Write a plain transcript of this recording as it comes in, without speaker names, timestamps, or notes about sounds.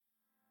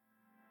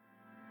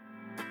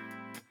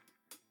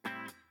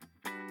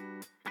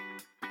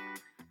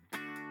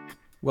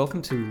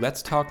Welcome to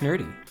Let's Talk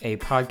Nerdy, a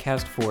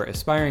podcast for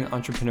aspiring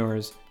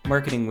entrepreneurs,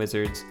 marketing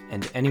wizards,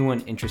 and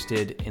anyone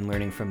interested in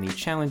learning from the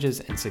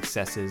challenges and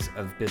successes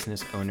of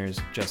business owners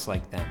just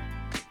like them.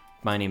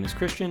 My name is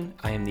Christian.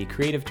 I am the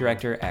creative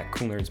director at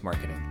Cool Nerds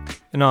Marketing.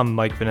 And I'm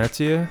Mike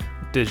Venezia,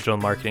 digital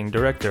marketing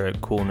director at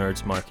Cool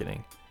Nerds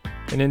Marketing.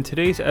 And in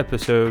today's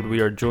episode, we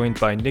are joined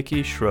by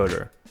Nicki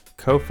Shroeder,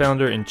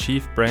 co-founder and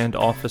chief brand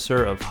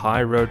officer of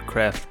High Road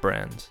Craft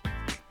Brands.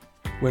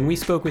 When we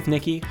spoke with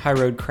Nicki, High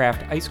Road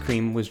Craft Ice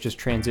Cream was just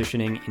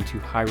transitioning into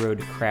High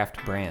Road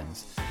Craft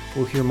Brands.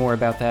 We'll hear more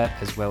about that,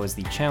 as well as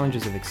the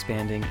challenges of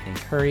expanding in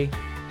curry,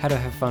 how to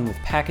have fun with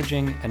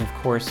packaging, and of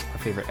course, our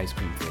favorite ice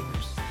cream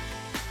flavors.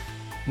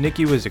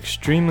 Nicki was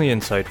extremely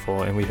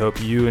insightful, and we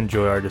hope you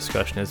enjoy our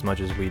discussion as much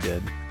as we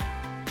did.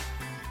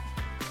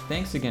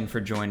 Thanks again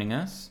for joining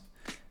us.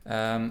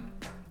 My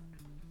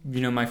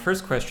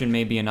first question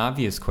may be an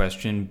obvious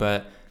question,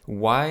 but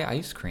why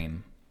ice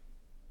cream?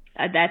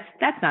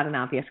 That's not an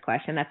obvious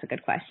question. That's a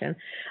good question.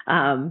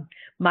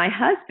 My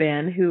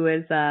husband, who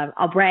is,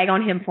 I'll brag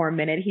on him for a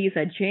minute. He's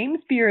a James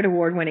Beard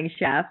Award-winning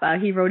chef.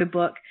 He wrote a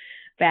book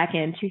back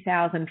in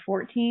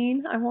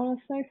 2014, I want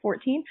to say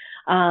 14,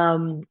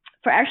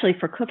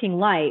 for cooking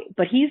light.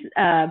 But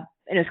and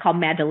it's called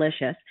Mad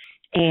Delicious.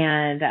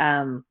 And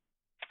I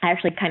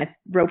actually kind of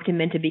roped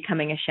him into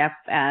becoming a chef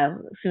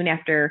soon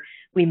after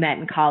we met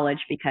in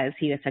college because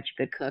he was such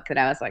a good cook that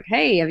I was like,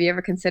 hey, have you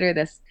ever considered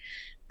this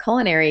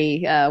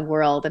culinary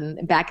world?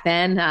 And back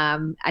then,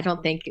 I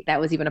don't think that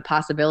was even a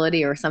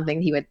possibility or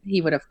something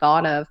he would have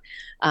thought of.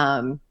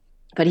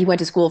 But he went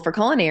to school for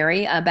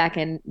culinary back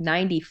in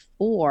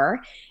 '94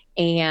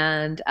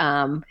 and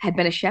had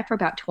been a chef for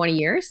about 20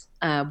 years.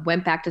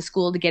 Went back to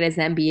school to get his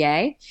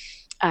MBA.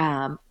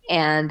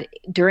 And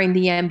during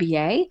the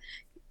MBA,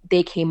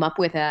 they came up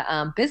with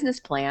a business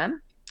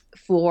plan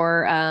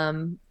for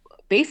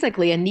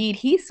basically a need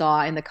he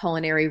saw in the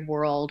culinary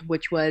world,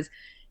 which was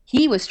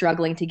he was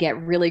struggling to get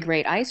really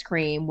great ice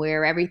cream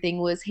where everything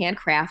was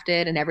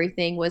handcrafted and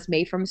everything was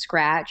made from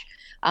scratch.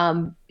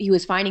 He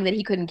was finding that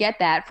he couldn't get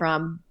that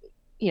from,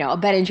 a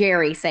Ben &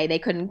 Jerry's, say. They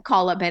couldn't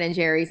call up Ben &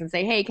 Jerry's and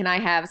say, hey, can I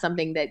have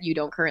something that you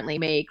don't currently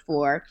make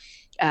for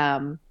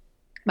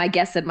my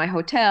guests at my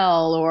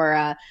hotel or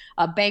a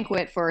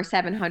banquet for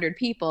 700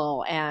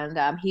 people.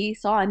 And he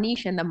saw a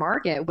niche in the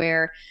market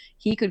where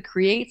he could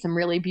create some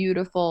really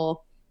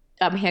beautiful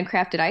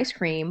handcrafted ice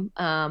cream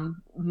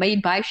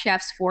made by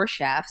chefs for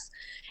chefs.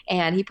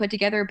 And he put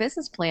together a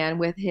business plan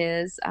with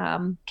his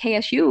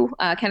KSU,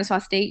 Kennesaw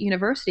State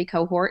University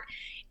cohort.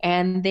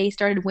 And they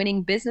started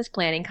winning business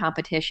planning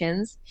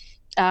competitions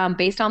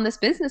based on this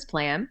business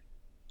plan.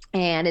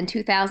 And in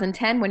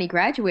 2010, when he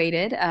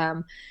graduated,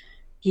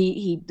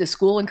 the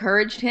school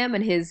encouraged him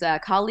and his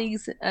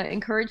colleagues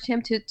encouraged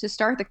him to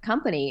start the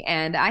company.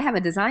 And I have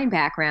a design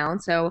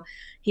background, so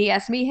he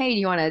asked me, "Hey, do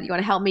you want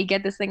to help me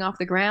get this thing off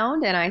the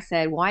ground?" And I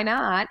said, "Why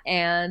not?"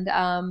 And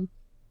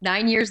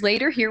 9 years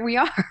later, here we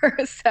are.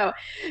 So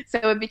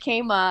it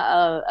became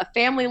a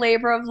family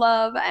labor of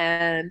love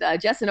and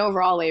just an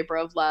overall labor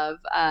of love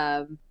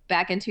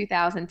back in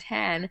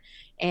 2010.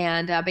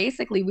 And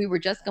basically, we were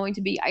just going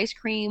to be ice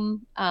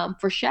cream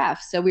for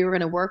chefs. So we were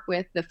going to work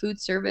with the food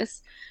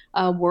service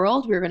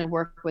world. We were going to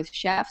work with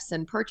chefs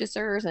and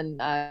purchasers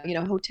and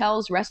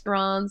hotels,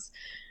 restaurants,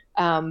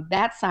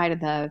 that side of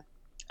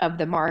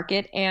the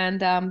market,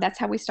 and that's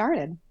how we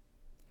started.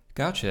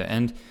 Gotcha.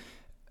 And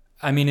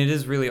I mean, it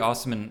is really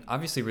awesome and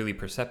obviously really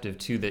perceptive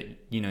too that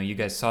you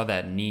guys saw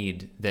that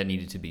need that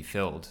needed to be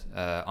filled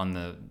on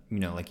the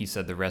like you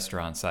said, the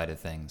restaurant side of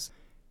things.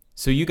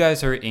 So you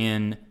guys are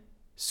in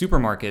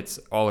supermarkets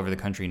all over the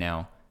country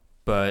now,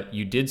 but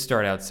you did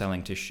start out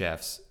selling to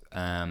chefs.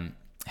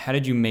 How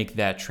did you make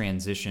that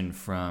transition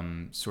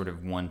from sort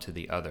of one to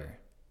the other?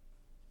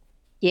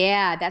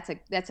 Yeah, that's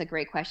a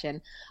great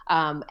question.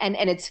 And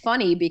it's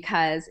funny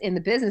because in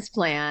the business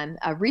plan,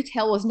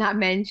 retail was not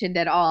mentioned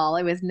at all.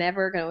 It was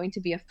never going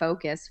to be a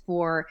focus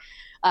for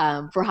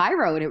High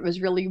Road. It was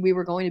really, we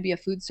were going to be a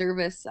food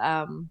service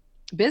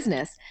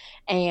business.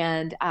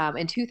 And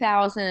in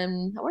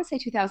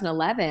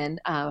 2011,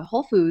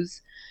 Whole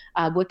Foods,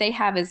 what they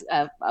have is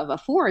a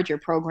forager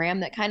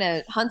program that kind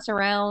of hunts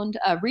around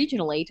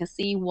regionally to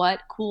see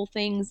what cool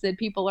things that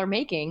people are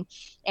making.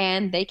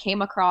 And they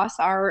came across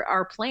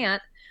our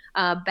plant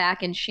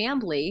back in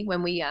Chambly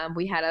when we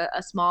had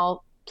a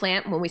small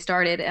plant when we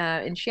started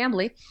in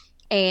Chambly.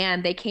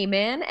 And they came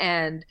in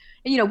and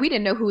we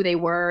didn't know who they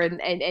were. And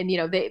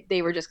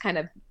they were just kind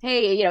of,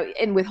 hey,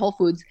 and with Whole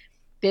Foods,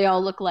 they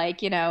all look like,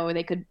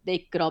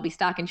 they could all be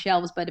stocking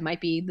shelves, but it might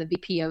be the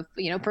VP of,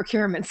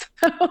 procurement.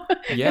 So,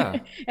 yeah.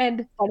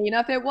 And funny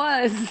enough, it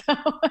was. So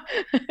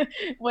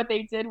what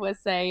they did was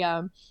say,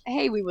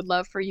 hey, we would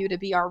love for you to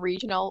be our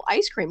regional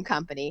ice cream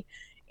company.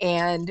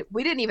 And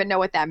we didn't even know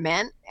what that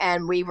meant.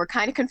 And we were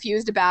kind of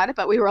confused about it,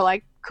 but we were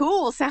like,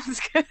 cool, sounds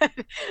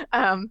good.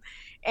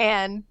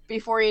 And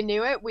before you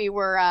knew it, we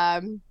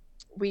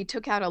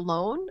took out a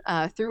loan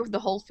through the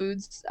Whole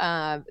Foods.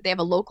 They have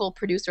a local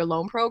producer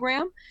loan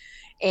program.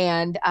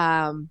 And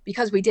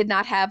because we did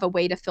not have a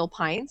way to fill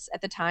pints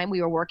at the time,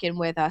 we were working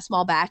with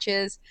small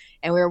batches,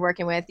 and we were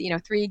working with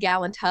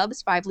 3-gallon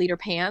tubs, 5-liter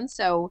pans.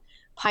 So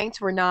pints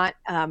were not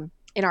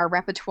in our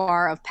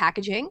repertoire of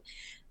packaging.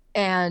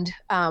 And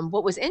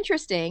what was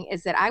interesting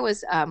is that I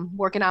was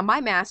working on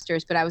my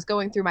master's, but I was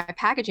going through my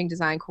packaging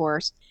design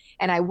course,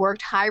 and I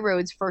worked High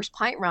Road's first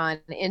pint run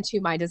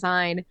into my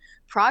design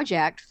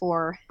project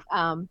for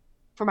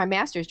my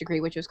master's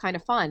degree, which was kind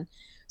of fun.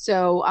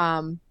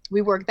 So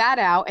we worked that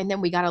out, and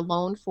then we got a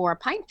loan for a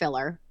pint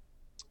filler.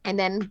 And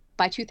then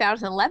by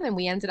 2011,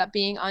 we ended up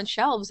being on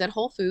shelves at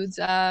Whole Foods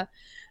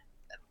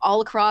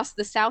all across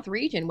the South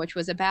region, which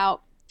was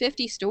about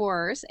 50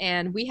 stores,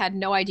 and we had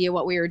no idea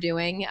what we were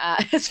doing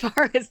as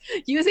far as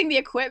using the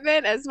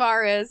equipment, as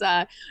far as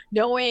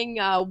knowing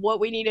what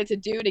we needed to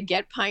do to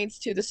get pints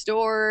to the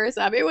stores.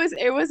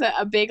 It was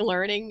a big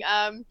learning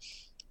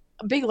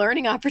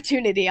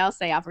opportunity. I'll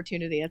say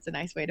opportunity. That's a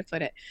nice way to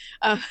put it.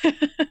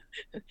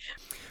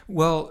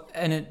 Well,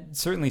 and it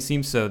certainly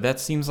seems so. That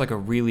seems like a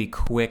really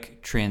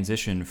quick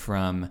transition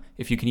from,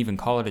 if you can even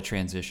call it a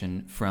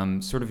transition,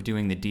 from sort of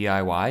doing the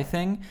DIY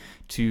thing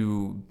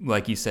to,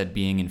 like you said,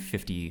 being in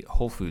 50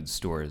 Whole Foods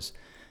stores.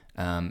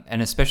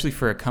 And especially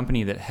for a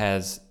company that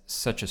has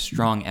such a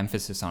strong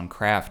emphasis on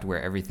craft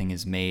where everything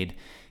is made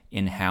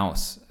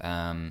in-house.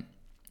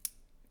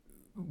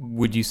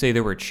 Would you say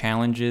there were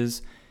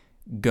challenges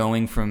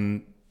going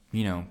from,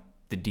 the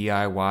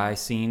DIY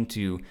scene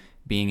to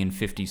being in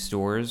 50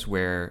 stores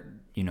where,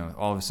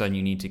 all of a sudden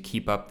you need to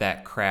keep up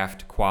that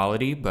craft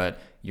quality, but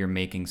you're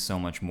making so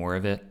much more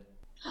of it?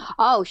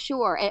 Oh,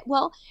 sure.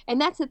 And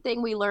that's the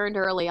thing we learned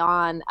early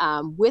on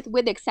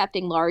with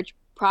accepting large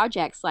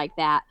projects like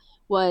that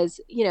was,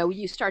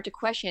 you start to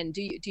question,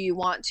 do you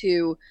want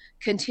to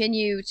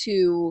continue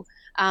to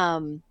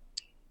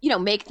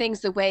make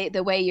things the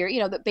way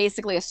you're,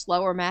 basically a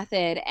slower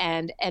method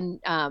and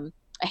a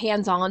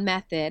hands-on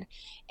method.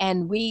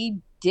 And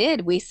we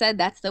said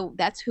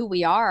that's who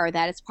we are.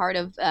 That is part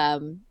of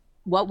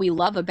what we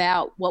love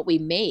about what we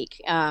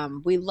make.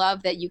 We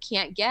love that you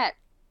can't get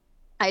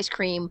ice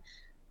cream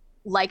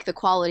like the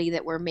quality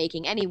that we're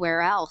making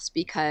anywhere else,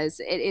 because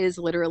it is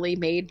literally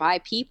made by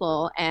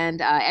people,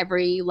 and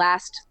every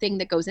last thing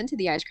that goes into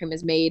the ice cream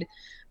is made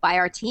by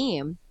our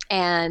team.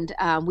 And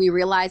we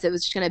realized it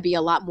was going to be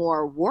a lot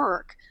more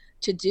work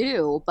to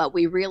do, but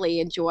we really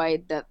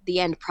enjoyed the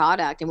end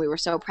product, and we were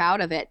so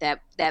proud of it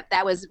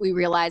we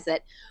realized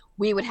that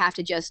we would have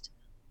to just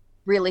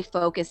really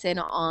focus in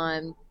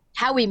on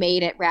how we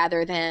made it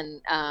rather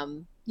than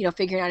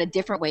figuring out a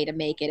different way to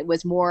make it. It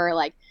was more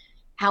like,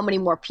 how many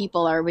more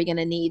people are we going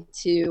to need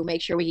to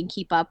make sure we can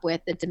keep up with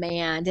the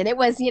demand? And it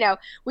was,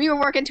 we were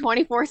working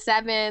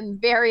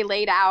 24/7, very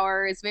late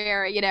hours,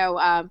 very,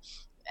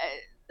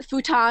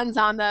 futons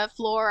on the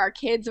floor. Our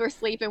kids were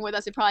sleeping with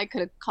us. We probably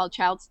could have called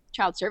child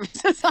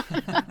services on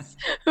us.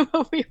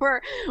 But we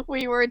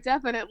were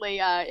definitely,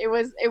 it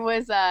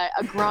was a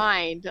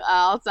grind.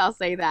 I'll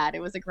say that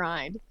it was a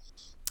grind.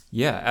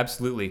 Yeah,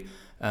 absolutely.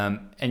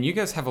 And you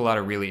guys have a lot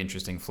of really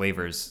interesting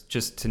flavors.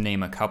 Just to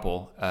name a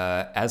couple,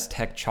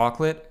 Aztec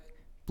chocolate,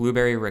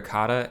 blueberry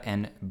ricotta,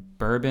 and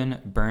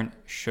bourbon burnt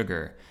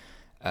sugar.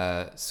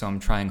 So I'm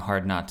trying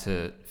hard not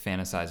to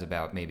fantasize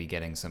about maybe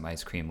getting some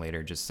ice cream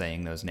later, just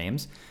saying those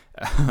names.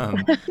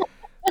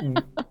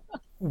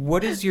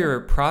 What is your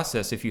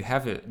process, if you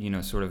have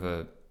sort of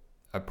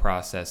a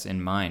process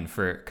in mind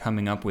for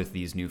coming up with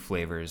these new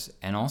flavors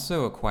and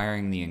also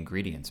acquiring the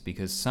ingredients,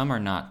 because some are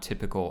not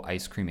typical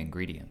ice cream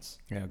ingredients?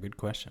 Yeah, good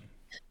question.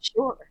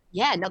 Sure.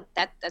 Yeah, no,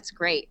 that's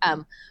great.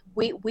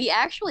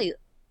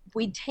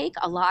 We take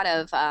a lot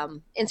of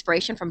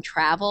inspiration from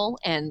travel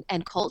and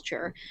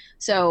culture.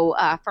 So,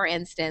 for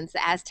instance,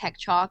 Aztec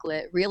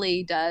chocolate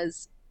really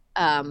does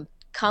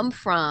come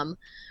from.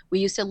 We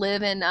used to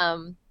live in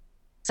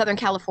Southern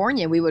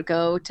California. We would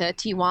go to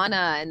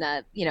Tijuana and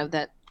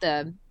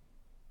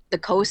the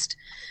coast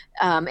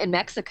in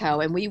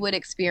Mexico, and we would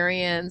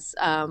experience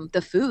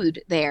the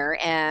food there.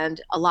 And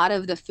a lot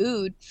of the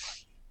food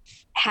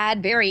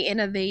had very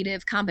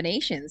innovative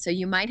combinations. So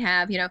you might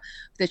have,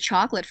 the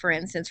chocolate, for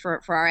instance,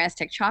 for our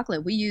Aztec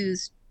chocolate, we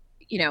use,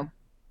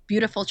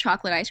 beautiful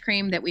chocolate ice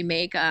cream that we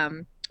make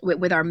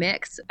with our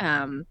mix,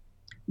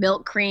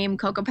 milk, cream,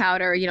 cocoa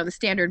powder, the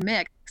standard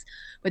mix.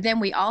 But then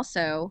we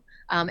also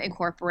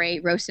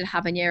incorporate roasted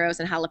habaneros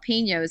and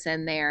jalapenos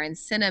in there, and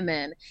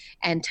cinnamon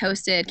and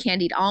toasted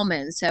candied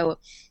almonds. So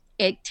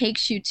it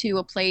takes you to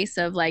a place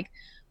of like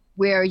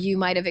where you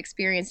might have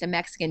experienced a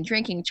Mexican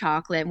drinking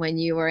chocolate when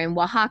you were in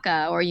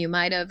Oaxaca, or you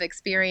might have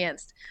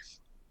experienced,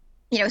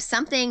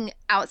 something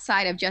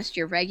outside of just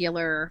your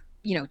regular,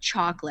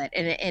 chocolate.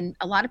 And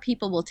a lot of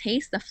people will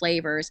taste the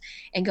flavors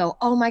and go,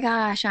 oh my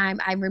gosh,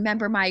 I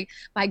remember my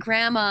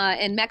grandma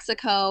in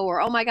Mexico,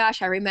 or oh my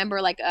gosh, I remember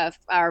like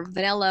our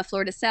vanilla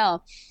fleur de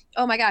sel.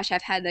 Oh my gosh,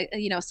 I've had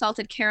the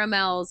salted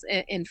caramels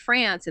in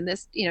France, and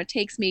this it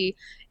takes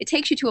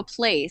you to a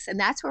place. And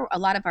that's where a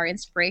lot of our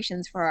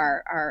inspirations for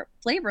our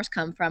flavors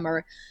come from,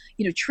 or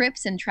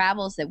trips and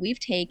travels that we've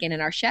taken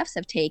and our chefs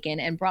have taken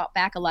and brought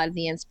back a lot of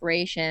the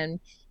inspiration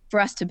for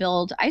us to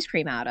build ice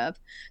cream out of.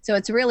 So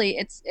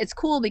it's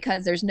cool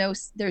because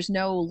there's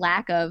no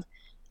lack of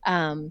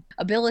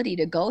ability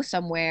to go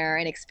somewhere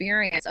and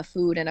experience a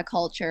food and a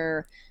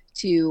culture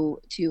to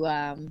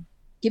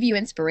give you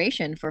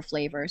inspiration for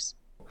flavors.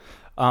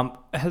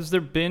 Has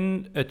there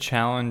been a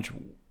challenge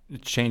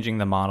changing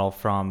the model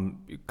from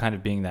kind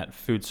of being that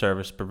food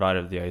service provider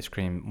of the ice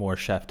cream, more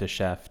chef to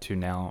chef, to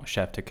now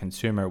chef to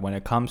consumer when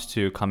it comes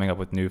to coming up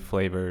with new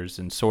flavors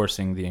and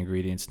sourcing the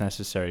ingredients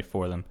necessary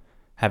for them?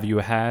 Have you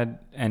had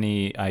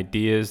any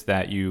ideas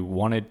that you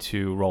wanted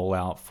to roll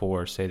out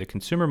for, say, the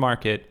consumer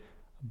market,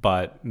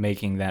 but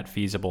making that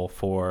feasible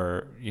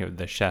for,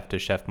 the chef to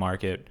chef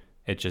market,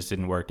 it just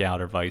didn't work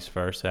out, or vice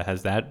versa?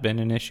 Has that been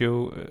an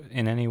issue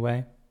in any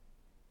way?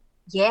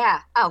 Yeah.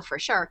 Oh, for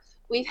sure.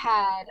 We've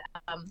had,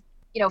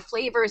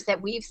 flavors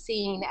that we've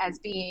seen as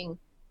being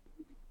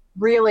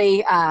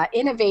really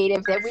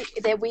innovative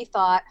that we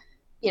thought,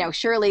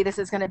 surely this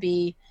is going to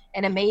be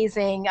an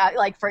amazing.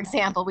 Like for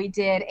example,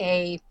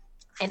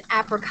 an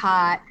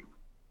apricot,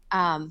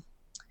 um,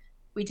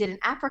 we did an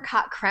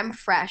apricot creme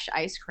fraiche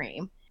ice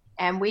cream.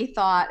 And we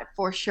thought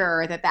for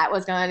sure that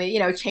was going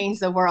to, change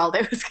the world.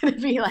 It was going to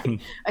be like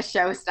a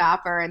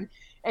showstopper,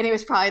 and it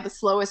was probably the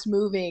slowest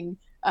moving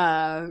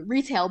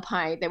retail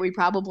pint that we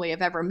probably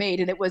have ever made.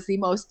 And it was the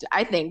most,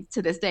 I think,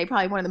 to this day,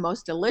 probably one of the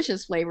most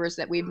delicious flavors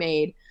that we've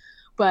made.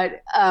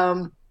 But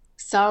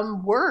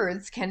some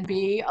words can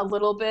be a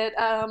little bit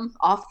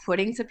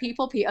off-putting to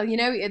people.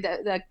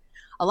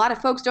 A lot of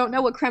folks don't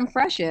know what creme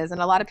fraiche is, and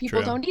a lot of people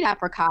True. don't eat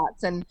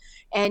apricots, and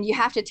you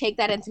have to take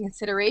that into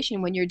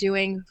consideration when you're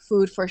doing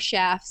food for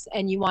chefs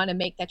and you want to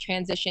make that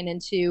transition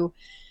into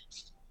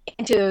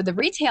the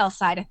retail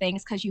side of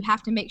things, because you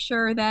have to make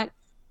sure that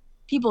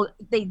people,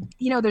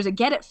 there's a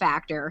get it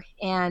factor,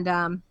 and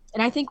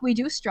I think we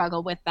do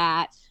struggle with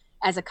that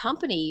as a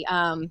company.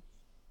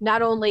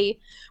 Not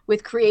only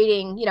with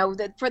creating,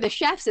 for the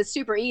chefs, it's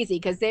super easy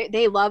because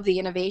they love the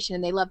innovation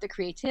and they love the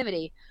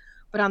creativity.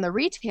 But on the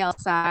retail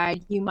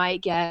side, you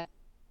might get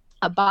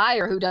a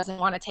buyer who doesn't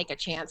want to take a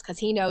chance because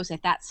he knows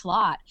that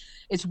slot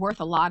is worth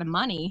a lot of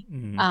money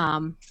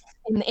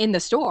in the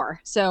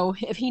store. So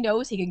if he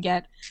knows he can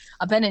get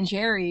a Ben and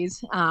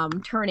Jerry's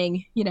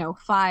turning,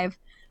 five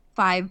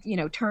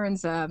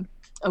turns a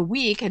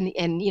week, and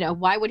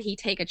why would he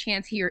take a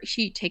chance, he or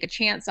she take a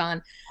chance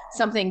on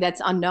something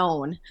that's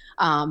unknown,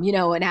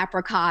 an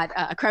apricot,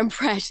 a creme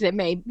fraiche that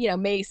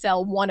may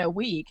sell one a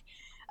week.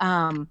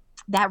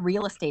 That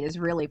real estate is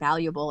really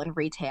valuable in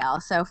retail.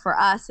 So for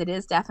us, it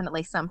is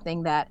definitely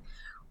something that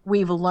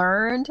we've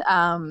learned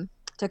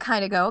to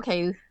kind of go,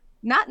 okay,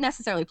 not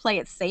necessarily play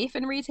it safe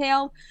in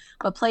retail,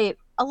 but play it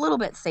a little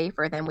bit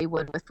safer than we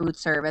would with food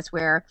service,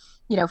 where,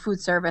 food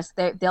service,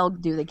 they'll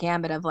do the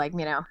gambit of like,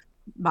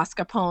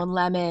 mascarpone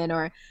lemon,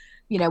 or,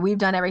 we've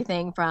done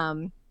everything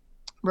from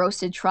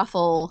roasted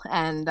truffle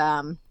and,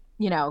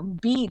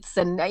 beets,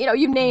 and,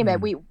 you name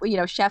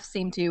it. Chefs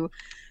seem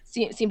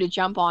to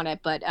jump on it,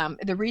 but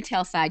the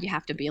retail side, you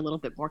have to be a little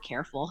bit more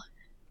careful.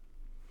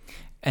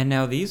 And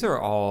now these are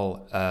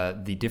all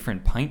the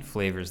different pint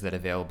flavors that are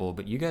available,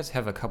 but you guys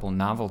have a couple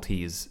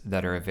novelties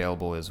that are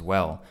available as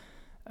well.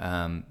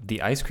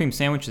 The ice cream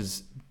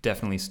sandwiches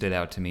definitely stood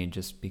out to me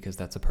just because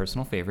that's a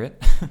personal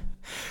favorite.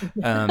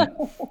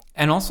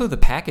 And also the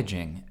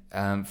packaging.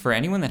 For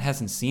anyone that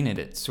hasn't seen it,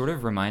 it sort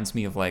of reminds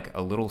me of like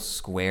a little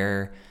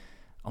square,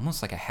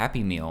 almost like a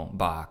Happy Meal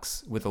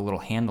box with a little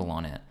handle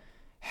on it.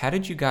 How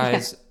did you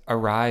guys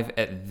arrive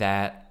at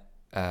that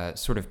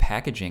sort of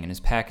packaging? And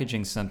is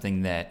packaging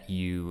something that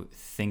you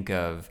think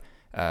of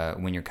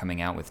when you're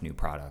coming out with new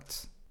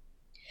products?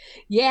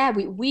 Yeah,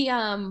 we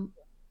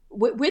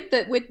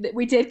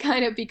did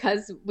kind of,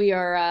 because we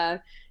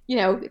are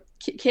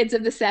kids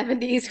of the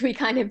 70s. We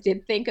kind of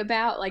did think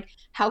about like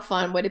how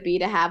fun would it be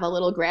to have a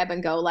little grab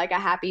and go like a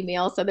Happy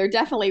Meal. So there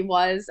definitely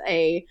was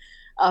a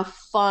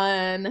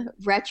fun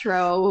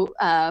retro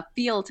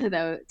feel to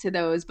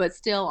those, but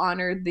still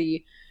honored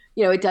the,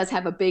 it does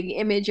have a big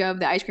image of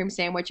the ice cream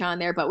sandwich on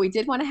there, but we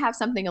did want to have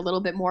something a little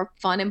bit more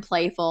fun and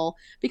playful,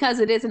 because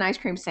it is an ice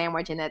cream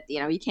sandwich, and that,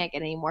 you can't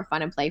get any more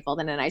fun and playful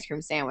than an ice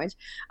cream sandwich.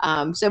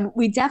 So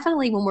we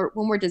definitely, when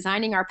we're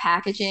designing our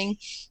packaging,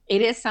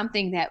 it is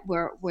something that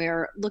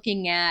we're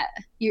looking at.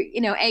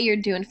 You're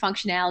doing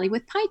functionality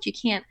with pints.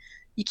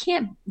 You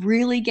can't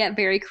really get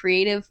very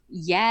creative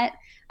yet.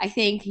 I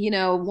think,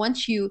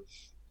 once you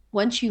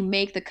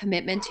make the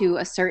commitment to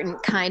a certain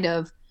kind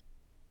of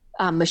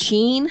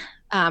machine,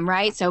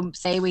 right? So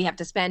say we have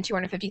to spend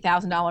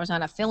 $250,000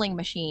 on a filling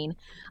machine.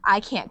 I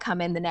can't come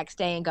in the next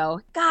day and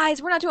go,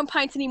 guys, we're not doing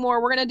pints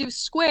anymore. We're going to do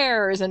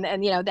squares. And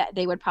that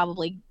they would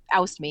probably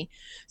oust me.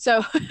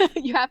 So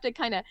you have to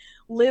kind of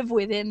live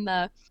within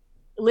the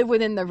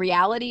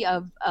reality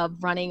of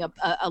running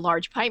a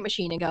large pint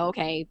machine and go,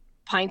 okay,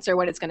 pints are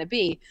what it's going to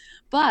be.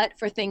 But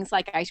for things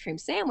like ice cream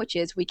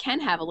sandwiches, we can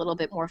have a little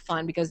bit more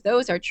fun, because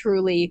those are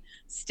truly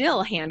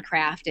still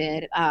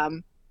handcrafted.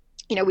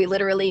 We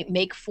literally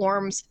make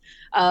forms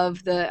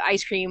of the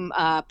ice cream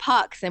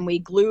pucks, and we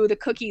glue the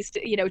cookies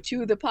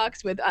to the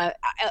pucks with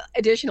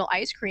additional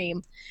ice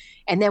cream.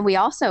 And then we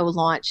also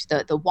launched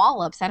the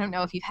wallops. I don't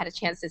know if you've had a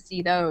chance to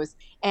see those.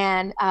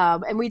 And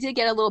we did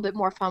get a little bit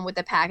more fun with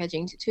the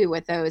packaging too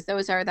with those.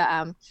 Those are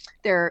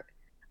they're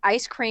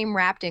ice cream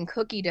wrapped in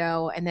cookie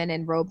dough and then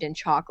enrobed in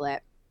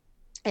chocolate.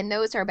 And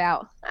those are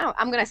about,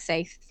 I'm going to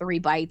say 3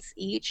 bites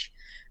each.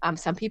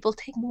 Some people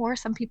take more,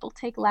 some people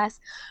take less,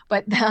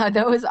 but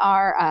those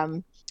are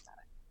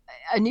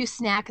a new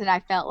snack that I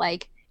felt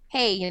like,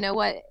 hey, you know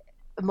what?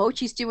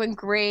 Mochi's doing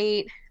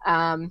great.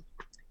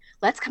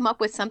 Let's come up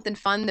with something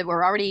fun that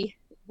we're already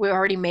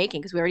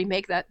making, because we already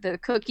make the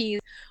cookies,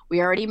 we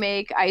already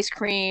make ice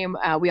cream,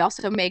 we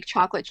also make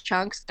chocolate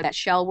chunks. So that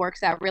shell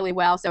works out really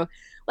well. So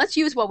let's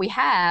use what we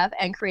have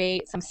and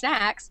create some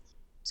snacks.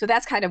 So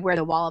that's kind of where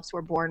the wallops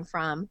were born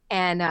from.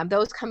 And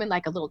those come in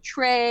like a little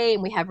tray,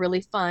 and we have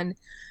really fun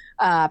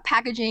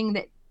packaging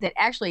that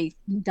actually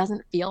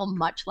doesn't feel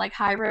much like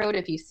high road.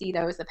 If you see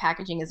those, the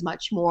packaging is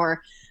much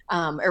more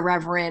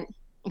irreverent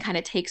and kind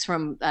of takes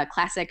from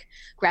classic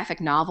graphic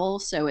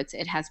novels. So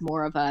it has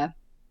more of a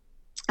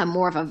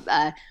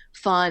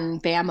fun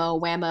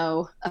bammo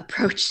whammo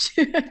approach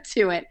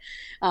to it.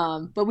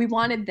 But we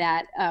wanted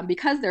that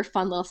because they're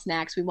fun little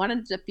snacks. We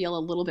wanted to feel a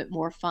little bit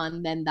more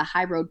fun than the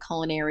high road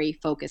culinary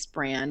focused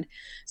brand.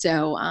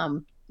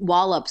 So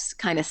wallops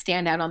kind of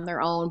stand out on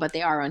their own, but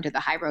they are under the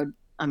high road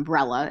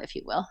umbrella, if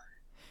you will.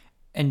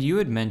 And you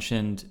had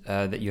mentioned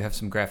that you have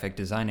some graphic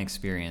design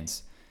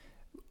experience.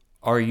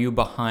 Are you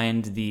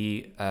behind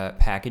the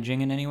packaging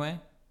in any way?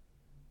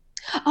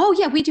 Oh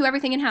yeah, we do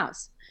everything in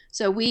house.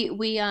 So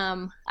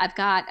I've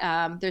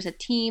got there's a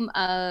team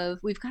of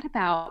we've got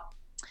about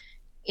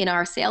in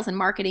our sales and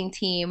marketing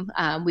team.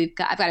 I've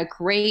got a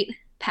great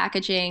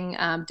packaging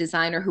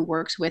designer who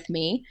works with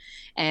me,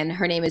 and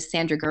her name is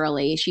Sandra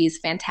Gurley. She's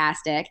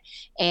fantastic.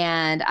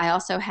 And I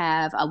also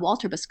have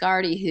Walter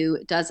Biscardi,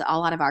 who does a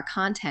lot of our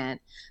content.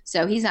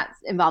 So he's not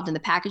involved in the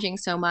packaging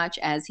so much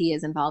as he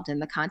is involved in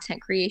the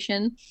content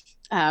creation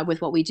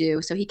with what we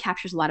do. So he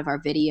captures a lot of our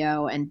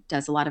video and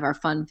does a lot of our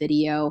fun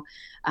video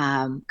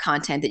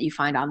content that you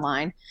find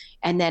online.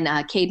 And then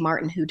Cade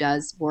Martin, who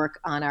does work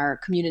on our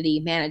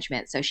community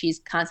management. So she's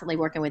constantly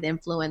working with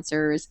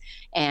influencers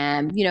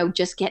and,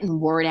 just getting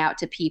word out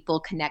to people,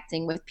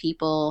 connecting with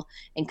people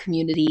and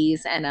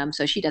communities. And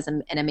so she does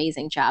an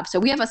amazing job. So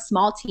we have a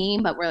small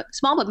team, but we're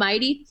small but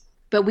mighty.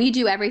 But we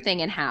do everything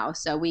in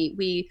house. So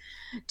we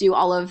do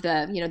all of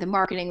the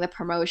marketing, the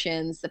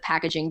promotions, the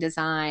packaging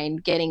design,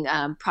 getting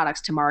products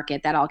to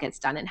market. That all gets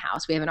done in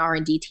house. We have an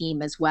R&D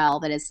team as well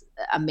that is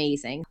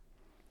amazing.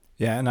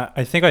 Yeah, and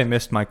I think I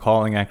missed my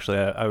calling, actually.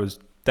 I was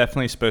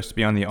definitely supposed to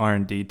be on the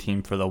R&D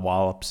team for the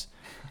wallops.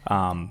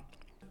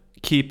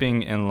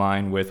 Keeping in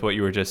line with what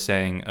you were just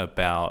saying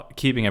about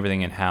keeping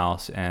everything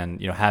in-house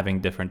and having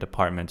different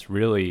departments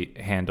really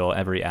handle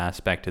every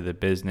aspect of the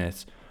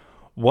business,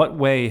 what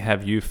way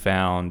have you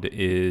found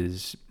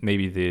is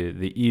maybe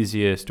the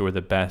easiest or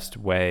the best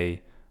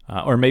way,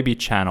 or maybe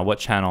channel? What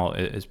channel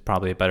is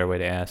probably a better way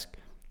to ask,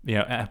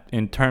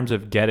 in terms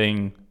of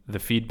getting the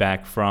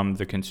feedback from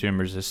the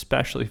consumers,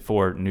 especially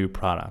for new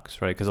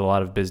products, right? Because a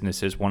lot of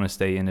businesses want to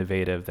stay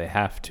innovative. They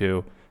have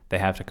to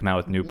come out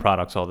with new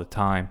products all the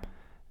time.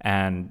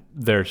 And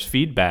there's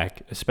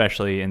feedback,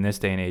 especially in this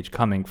day and age,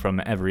 coming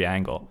from every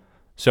angle.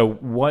 So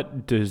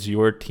what does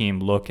your team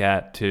look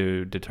at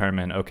to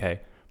determine,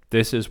 okay,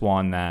 this is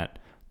one that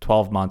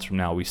 12 months from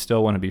now we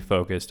still want to be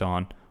focused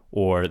on,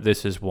 or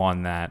this is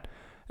one that,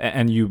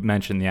 and you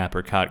mentioned the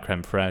apricot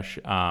creme fraiche,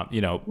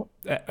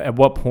 at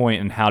what point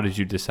and how did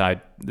you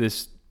decide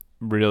this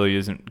really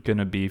isn't going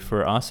to be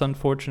for us,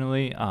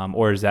 unfortunately,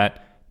 or is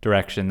that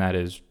direction that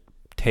is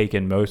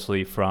taken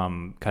mostly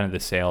from kind of the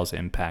sales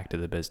impact of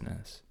the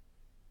business?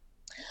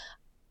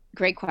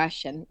 Great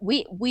question.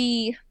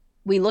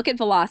 We look at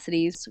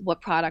velocities,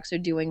 what products are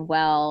doing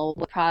well,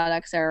 what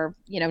products are,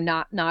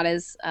 not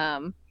as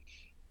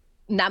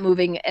not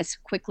moving as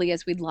quickly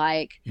as we'd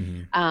like.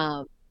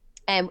 Mm-hmm.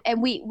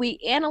 And we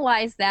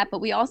analyze that,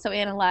 but we also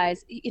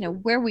analyze,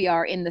 where we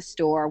are in the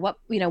store, what,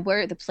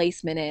 where the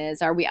placement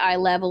is. Are we eye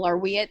level? Are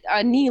we at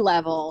a knee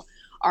level?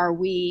 Are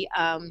we,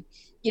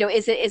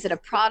 is it a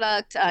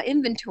product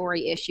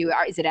inventory issue?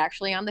 Or is it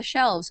actually on the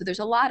shelves? So there's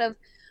a lot of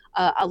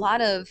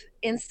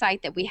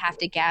insight that we have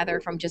to gather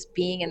from just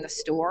being in the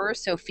store.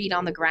 So feet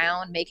on the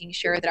ground, making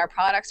sure that our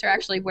products are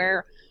actually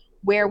where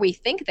we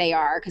think they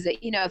are. Because,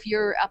 if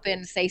you're up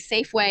in, say,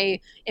 Safeway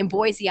in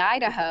Boise,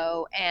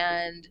 Idaho,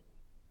 and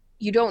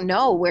you don't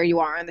know where you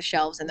are on the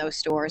shelves in those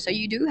stores. So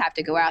you do have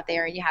to go out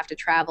there and you have to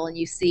travel and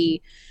you see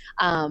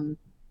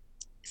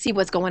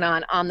what's going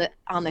on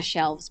the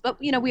shelves. But,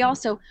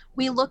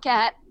 we look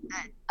at,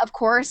 of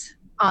course,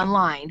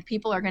 online.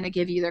 People are going to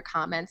give you their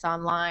comments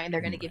online.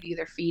 They're going to give you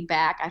their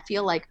feedback. I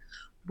feel like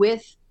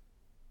with,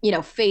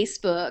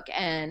 Facebook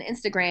and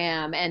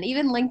Instagram and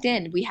even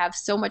LinkedIn, we have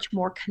so much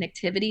more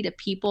connectivity to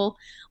people,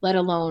 let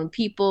alone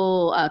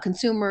people,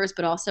 consumers,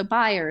 but also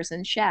buyers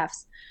and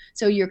chefs.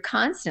 So you're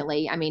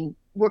constantly,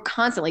 we're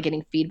constantly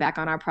getting feedback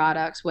on our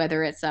products,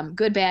 whether it's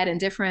good, bad, and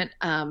different.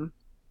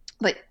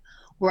 But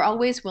we're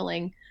always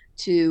willing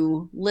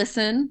to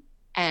listen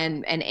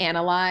and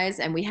analyze,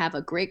 and we have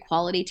a great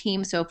quality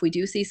team. So if we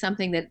do see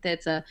something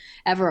that's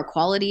ever a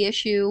quality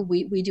issue,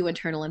 we do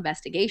internal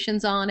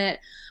investigations on it.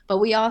 But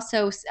we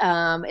also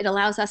it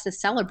allows us to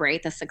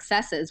celebrate the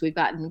successes. We've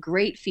gotten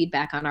great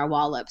feedback on our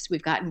wallops.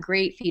 We've gotten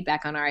great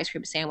feedback on our ice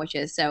cream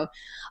sandwiches. So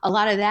a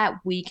lot of that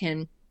we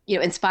can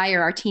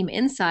inspire our team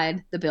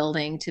inside the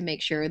building to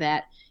make sure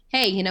that,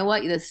 hey, you know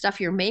what, the stuff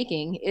you're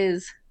making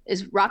is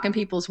rocking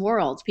people's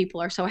worlds.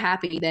 People are so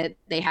happy that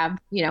they have,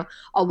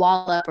 a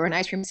wallop or an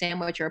ice cream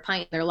sandwich or a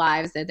pint in their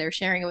lives, that they're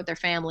sharing it with their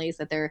families,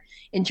 that they're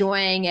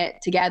enjoying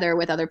it together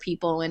with other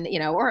people, and,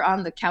 or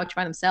on the couch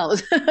by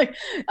themselves.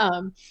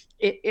 The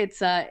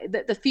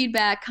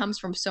feedback comes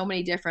from so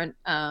many different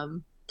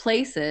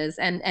places,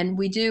 and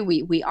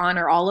we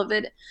honor all of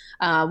it.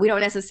 We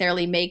don't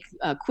necessarily make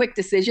quick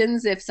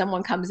decisions. If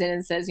someone comes in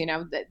and says,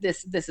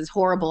 this is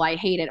horrible, I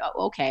hate it,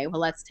 okay,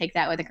 well, let's take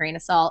that with a grain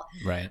of salt.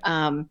 Right.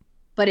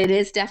 But it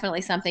is definitely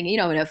something,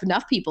 and if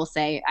enough people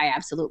say I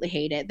absolutely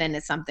hate it, then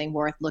it's something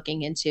worth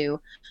looking into.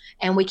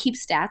 And we keep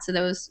stats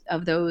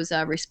of those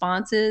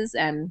responses,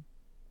 and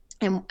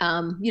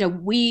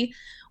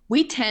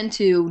we tend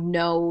to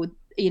know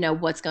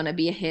what's going to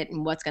be a hit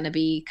and what's going to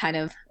be kind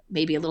of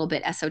maybe a little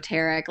bit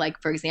esoteric. Like,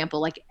 for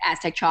example, like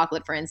Aztec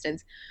chocolate, for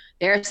instance.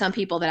 There are some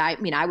people that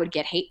I would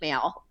get hate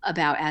mail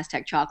about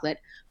Aztec chocolate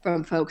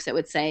from folks that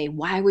would say,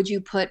 why would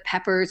you put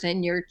peppers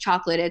in your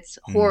chocolate? It's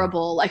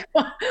horrible. Like,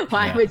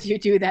 why would you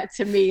do that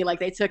to me? Like,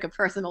 they took a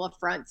personal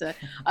affront to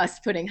us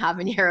putting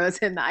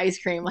habaneros in the ice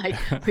cream. Like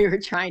we were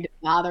trying to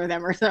bother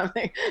them or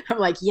something. I'm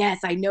like, yes,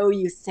 I know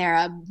you,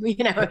 Sarah.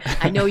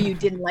 I know you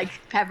didn't like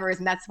peppers,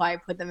 and that's why I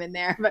put them in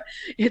there. But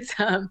it's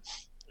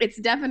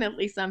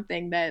definitely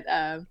something that,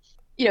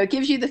 it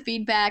gives you the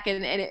feedback,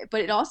 but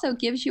it also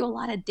gives you a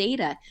lot of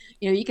data.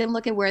 You can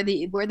look at where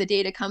the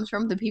data comes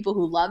from, the people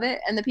who love it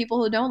and the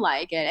people who don't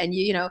like it. And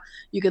you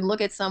can look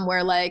at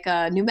somewhere like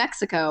New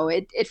Mexico,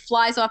 it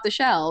flies off the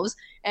shelves,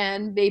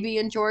 and maybe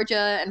in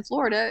Georgia and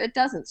Florida, it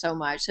doesn't so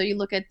much. So you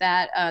look at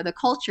that, the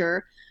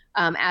culture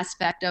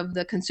aspect of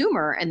the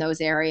consumer in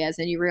those areas,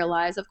 and you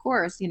realize, of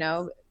course, you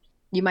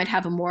might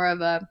have more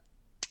of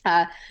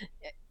a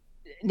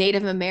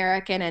Native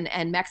American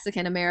and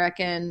Mexican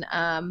American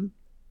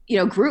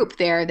group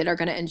there that are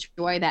going to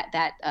enjoy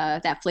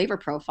that flavor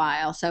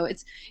profile. So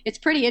it's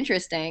pretty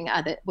interesting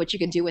that what you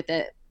can do with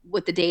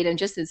the data and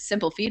just as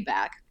simple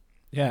feedback.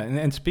 Yeah,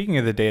 and speaking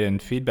of the data and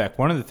feedback,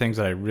 one of the things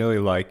that I really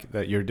like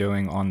that you're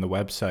doing on the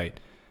website,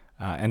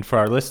 and for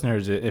our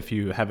listeners, if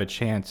you have a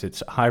chance,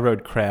 it's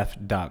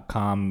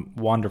highroadcraft.com.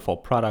 Wonderful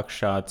product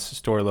shots,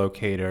 store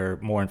locator,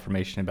 more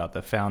information about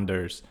the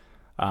founders.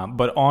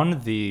 But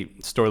on the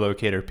store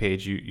locator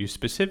page, you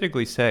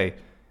specifically say,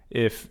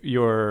 if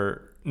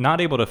you're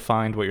not able to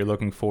find what you're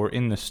looking for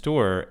in the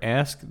store,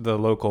 ask the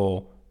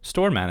local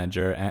store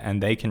manager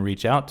and they can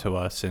reach out to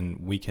us and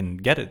we can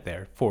get it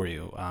there for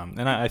you.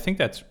 And I think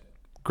that's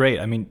great.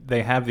 I mean,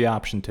 they have the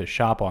option to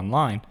shop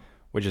online,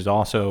 which is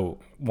also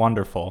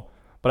wonderful.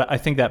 But I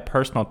think that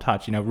personal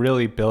touch,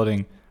 really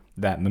building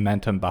that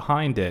momentum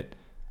behind it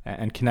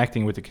and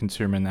connecting with the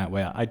consumer in that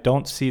way, I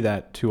don't see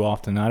that too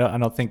often. I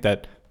don't think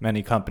that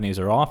many companies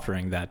are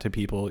offering that to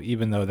people,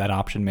 even though that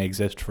option may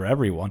exist for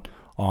everyone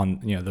on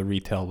the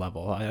retail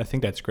level. I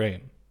think that's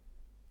great.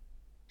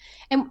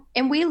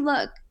 And we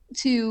look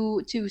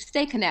to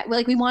stay connected.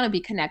 Like, we want to be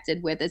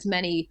connected with as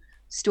many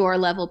store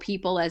level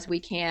people as we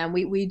can.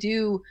 We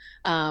do,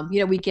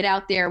 we get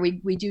out there,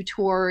 we do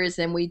tours,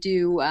 and we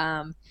do,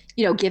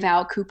 give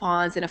out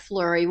coupons in a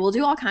flurry. We'll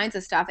do all kinds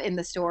of stuff in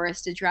the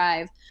stores to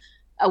drive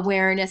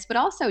awareness, but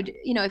also,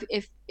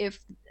 if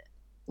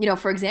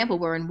for example,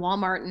 we're in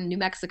Walmart in New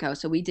Mexico,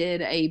 so we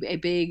did a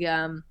big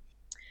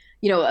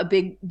a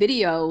big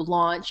video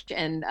launch,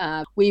 and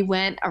we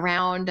went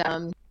around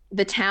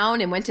the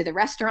town and went to the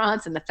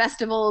restaurants and the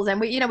festivals, and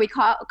we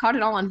caught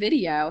it all on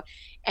video,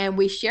 and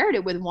we shared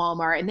it with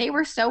Walmart, and they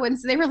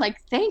were like,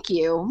 thank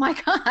you, oh my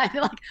God,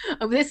 like,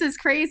 oh, this is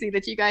crazy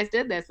that you guys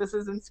did this. This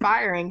is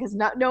inspiring, because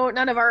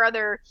none of our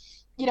other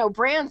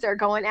brands are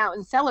going out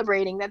and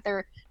celebrating that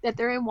they're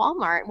in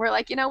Walmart. And we're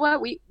like, you know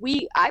what,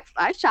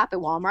 I shop at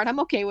Walmart, I'm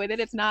okay with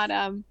it. It's not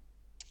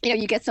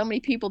you get so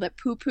many people that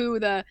poo-poo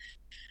the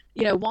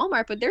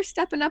Walmart, but they're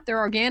stepping up their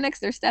organics.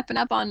 They're stepping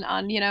up on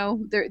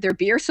their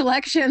beer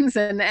selections,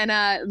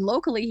 and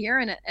locally here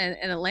in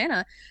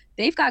Atlanta,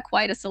 they've got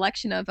quite a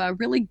selection of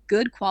really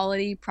good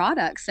quality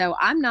products. So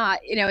I'm not,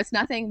 it's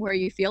nothing where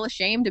you feel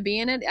ashamed to be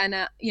in it, and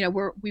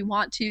we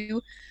want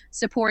to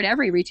support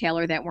every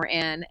retailer that we're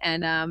in,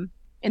 and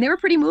they were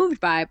pretty moved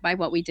by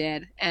what we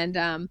did, and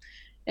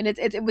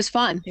it was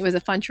fun. It was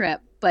a fun trip,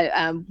 but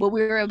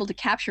we were able to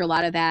capture a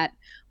lot of that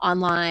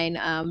online,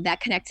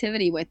 that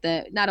connectivity with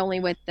not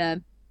only with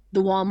the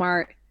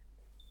Walmart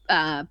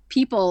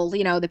people,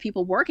 the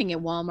people working at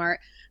Walmart,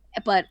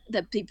 but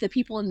the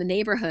people in the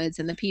neighborhoods,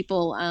 and the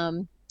people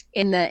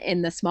in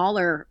the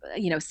smaller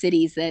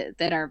cities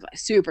that are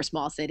super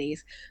small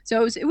cities.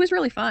 So it was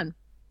really fun.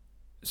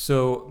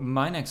 So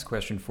my next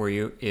question for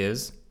you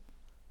is,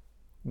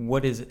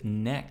 what is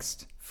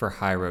next for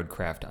High Road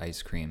Craft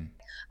Ice Cream?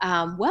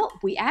 Well,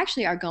 we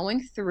actually are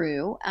going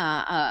through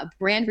a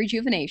brand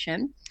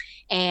rejuvenation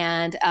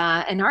and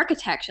an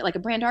architecture, like a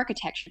brand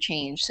architecture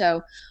change.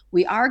 So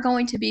we are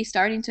going to be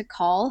starting to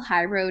call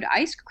High Road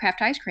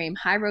Craft Ice Cream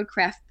High Road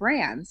Craft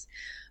Brands,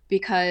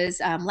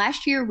 because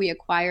last year we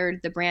acquired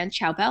the brand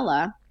Ciao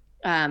Bella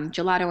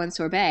Gelato and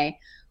Sorbet.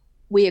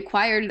 We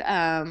acquired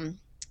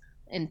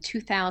in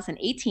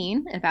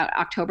 2018, about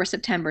October,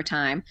 September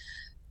time.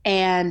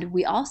 And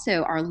we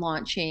also are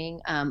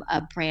launching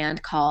a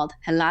brand called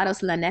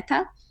Helados La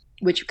Neta,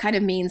 which kind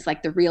of means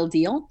like the real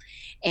deal.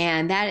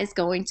 And that is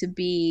going to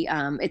be,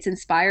 it's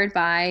inspired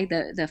by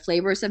the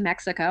flavors of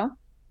Mexico.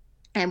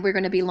 And we're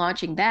going to be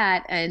launching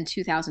that in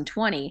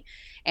 2020.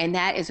 And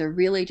that is a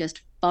really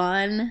just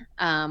fun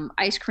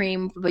ice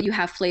cream, but you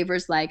have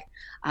flavors like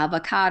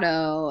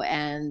avocado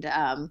and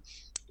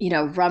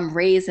rum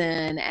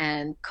raisin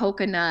and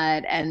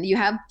coconut, and you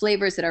have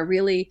flavors that are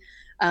really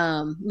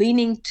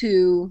leaning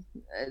to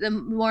the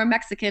more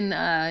Mexican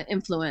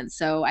influence.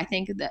 So I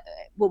think that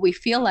what we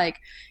feel like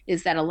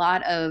is that a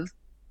lot of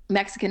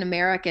Mexican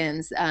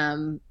Americans,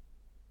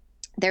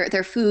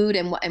 their food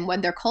and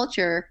when their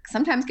culture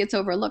sometimes gets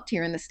overlooked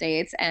here in the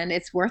States, and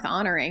it's worth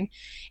honoring.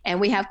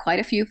 And we have quite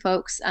a few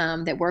folks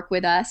that work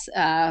with us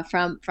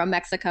from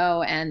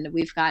Mexico, and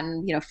we've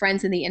gotten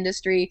friends in the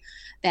industry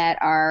that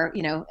are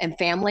and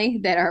family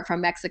that are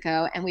from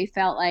Mexico, and we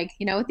felt like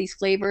these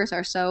flavors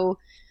are so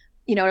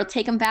it'll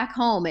take them back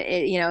home.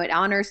 It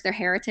honors their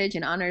heritage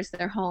and honors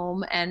their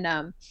home. And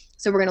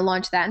so we're going to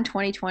launch that in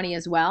 2020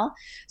 as well.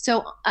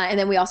 So, and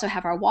then we also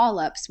have our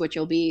wallops, which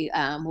we'll be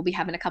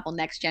having a couple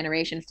next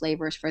generation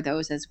flavors for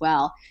those as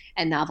well,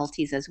 and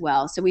novelties as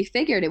well. So we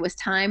figured it was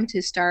time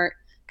to start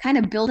kind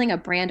of building a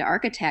brand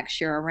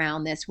architecture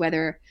around this,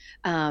 whether,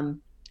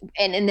 and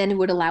then it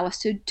would allow us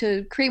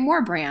to create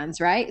more brands,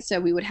 right?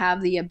 So we would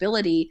have the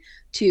ability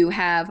to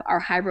have our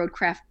High Road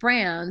Craft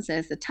brands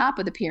as the top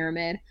of the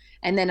pyramid,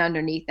 and then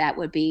underneath that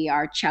would be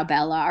our Ciao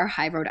Bella, our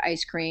High Road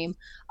ice cream,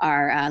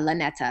 our La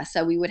Neta.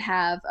 So we would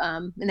have,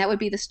 and that would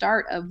be the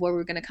start of where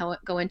we're going to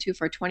go into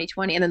for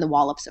 2020, and then the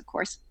wallops, of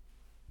course.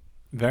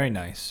 Very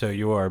nice. So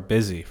you are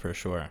busy for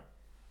sure.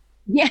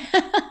 Yeah,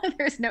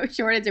 there's no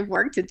shortage of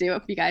work to do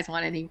if you guys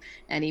want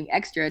any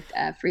extra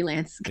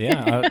freelance.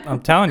 Yeah,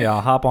 I'm telling you, I'll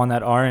hop on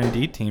that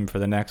R&D team for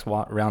the next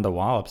round of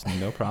wallops,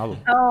 no problem.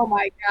 Oh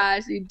my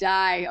gosh, you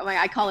die. Oh my,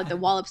 I call it the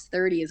wallops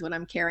 30 is what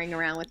I'm carrying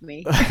around with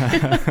me.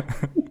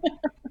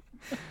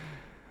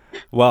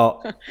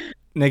 Well,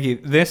 Nicki,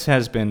 this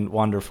has been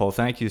wonderful.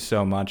 Thank you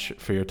so much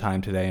for your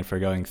time today and for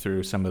going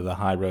through some of the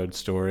High Road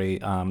story.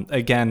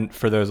 Again,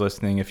 for those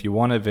listening, if you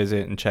want to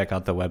visit and check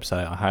out the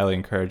website, I highly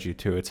encourage you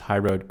to. It's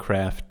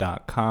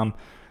highroadcraft.com.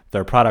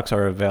 Their products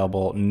are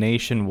available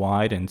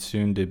nationwide and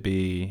soon to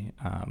be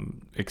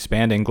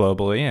expanding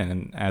globally.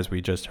 And as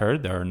we just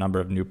heard, there are a number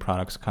of new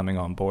products coming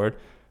on board.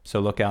 So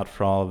look out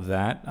for all of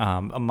that.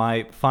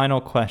 My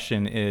final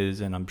question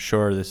is, and I'm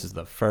sure this is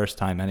the first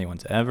time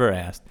anyone's ever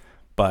asked,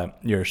 but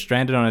you're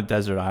stranded on a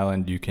desert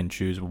island. You can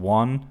choose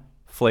one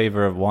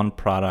flavor of one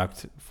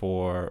product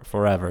for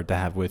forever to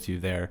have with you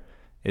there.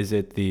 Is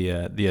it the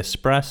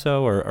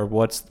espresso, or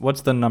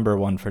what's the number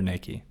one for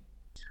Nicki?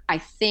 I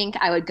think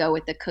I would go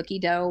with the cookie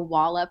dough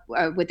wallop,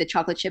 or with the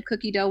chocolate chip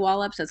cookie dough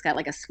wallop. So it's got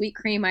like a sweet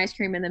cream ice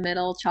cream in the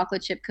middle,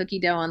 chocolate chip cookie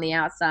dough on the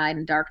outside,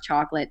 and dark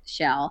chocolate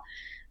shell.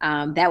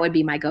 That would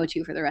be my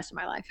go-to for the rest of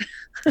my life.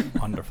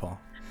 Wonderful.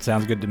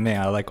 Sounds good to me.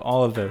 I like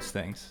all of those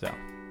things. So.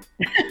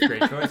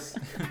 Great choice.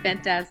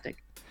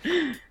 Fantastic.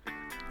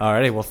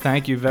 Alrighty, well,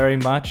 thank you very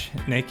much,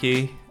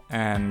 Nicki,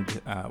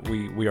 and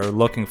we are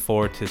looking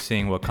forward to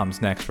seeing what comes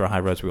next for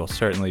High Roads. We will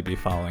certainly be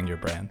following your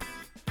brand.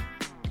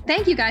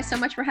 Thank you guys so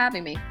much for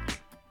having me.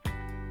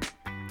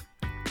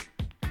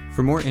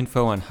 For more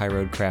info on High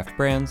Road Craft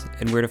brands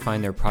and where to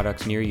find their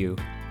products near you,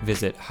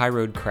 visit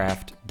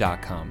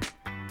highroadcraft.com.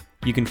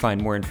 You can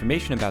find more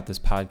information about this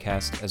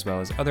podcast as well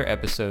as other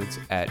episodes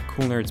at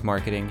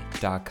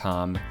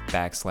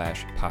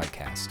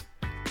coolnerdsmarketing.com/podcast.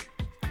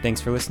 Thanks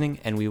for listening,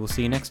 and we will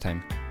see you next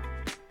time.